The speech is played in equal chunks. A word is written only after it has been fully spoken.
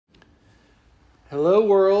Hello,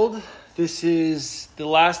 world. This is the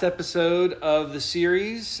last episode of the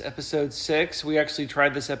series, episode 6. We actually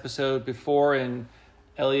tried this episode before, and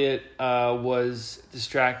Elliot was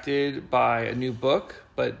distracted by a new book.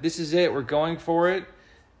 But this is it. We're going for it.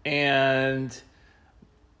 And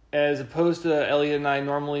as opposed to Elliot and I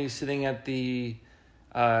normally sitting at the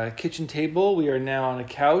kitchen table, we are now on a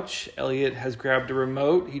couch. Elliot has grabbed a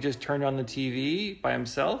remote. He just turned on the TV by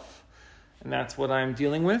himself. And that's what I'm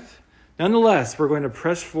dealing with. Nonetheless, we're going to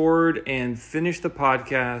press forward and finish the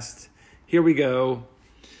podcast. Here we go.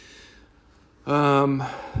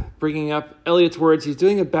 Bringing up Elliot's words. He's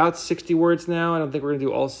doing about 60 words now. I don't think we're going to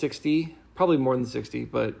do all 60. Probably more than 60,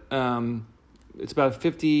 but it's about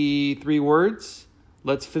 53 words.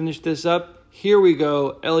 Let's finish this up. Here we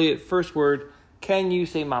go. Elliot, first word. Can you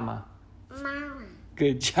say mama? Mama.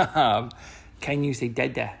 Good job. Can you say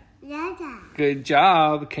dada? Dada. Good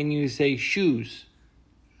job. Can you say shoes?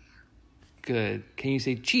 Good. Can you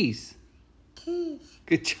say cheese? Cheese.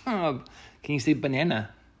 Good job. Can you say banana?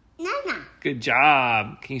 Nana. Good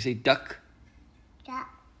job. Can you say duck? Duck.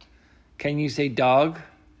 Can you say dog?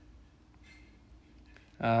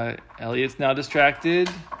 Elliot's now distracted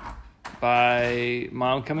by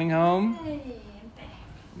mom coming home.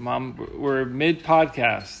 Mom, we're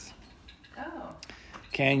mid-podcast. Oh.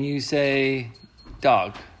 Can you say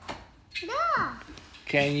dog? Dog.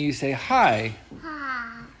 Can you say hi? Ha.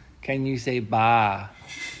 Can you say ba?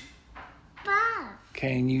 Ba.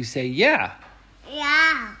 Can you say yeah?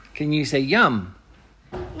 Yeah. Can you say yum?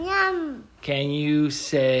 Yum. Can you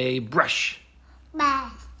say brush?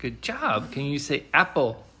 Bass. Good job. Can you say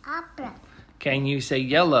apple? Apple. Can you say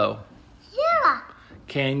yellow? Zero.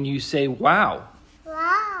 Can you say wow?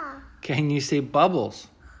 Wow. Can you say bubbles?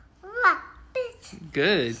 Rabbit.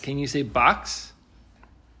 Good. Can you say box?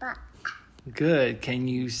 Ba. Good. Can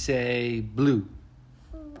you say blue?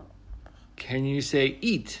 Can you say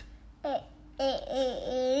eat?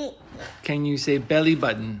 Can you say belly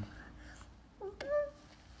button?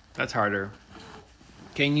 That's harder.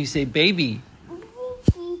 Can you say baby?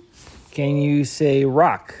 Can you say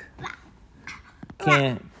rock?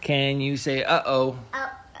 Can you say uh-oh?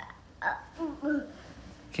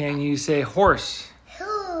 Can you say horse?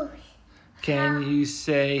 Can you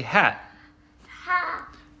say hat? Ha.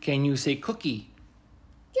 Can you say cookie?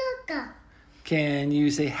 Sugar. Can you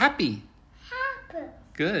say happy? Apple.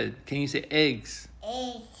 Good. Can you say eggs?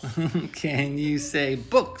 Egg. Can you say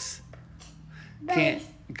books? Bass.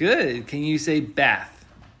 Good. Can you say bath?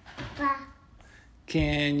 Ba.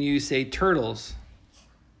 Can you say turtles?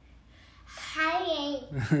 Hi.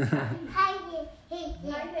 Hi.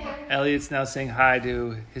 Elliot's now saying hi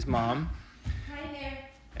to his mom. Hi there.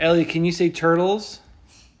 Elliot, can you say turtles?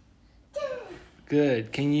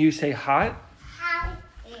 Good. Can you say hot? Hi.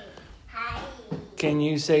 Hi. Can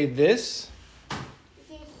you say this?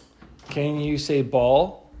 Can you say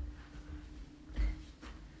ball?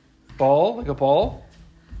 Ball? Like a ball?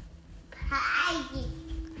 Hi.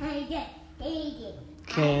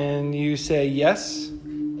 Can you say yes?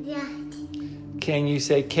 Yeah. Can you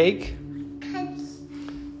say cake? Touch.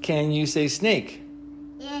 Can you say snake?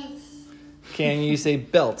 Yes. Can you say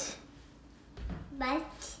belt? But.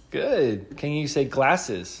 Good. Can you say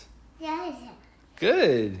glasses? Yes.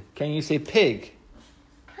 Good. Can you say pig?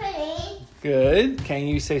 Pretty. Good. Can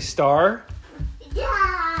you say star?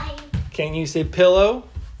 Die. Can you say pillow?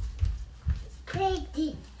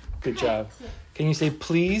 Pretty. Good job. Can you say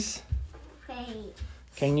please? Pretty.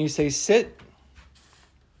 Can you say sit?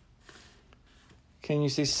 Can you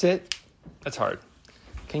say sit? That's hard.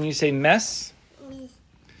 Can you say mess?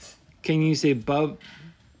 Can you say booba?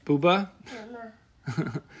 Mama.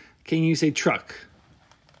 Can you say truck?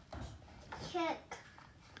 Check.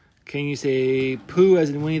 Can you say poo as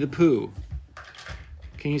in Winnie the Pooh?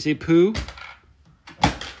 Can you say poo?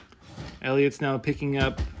 Elliot's now picking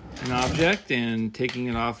up an object and taking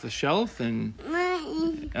it off the shelf and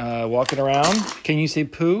walking around. Can you say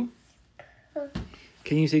poo?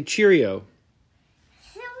 Can you say Cheerio?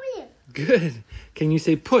 Good. Can you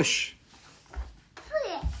say push?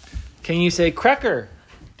 Can you say cracker?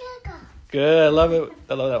 Good. I love it.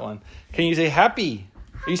 I love that one. Can you say happy?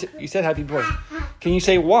 You said happy before. Can you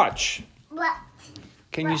say watch? What?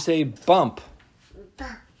 Can you say bump?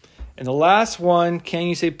 Ba. And the last one, can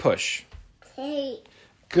you say push? Hey.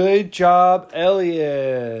 Good job,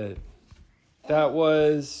 Elliot. That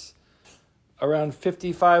was around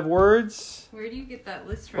 55 words. Where do you get that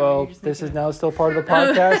list from? Well, this is now still part of the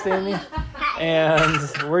podcast, Amy.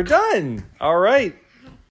 And we're done. All right.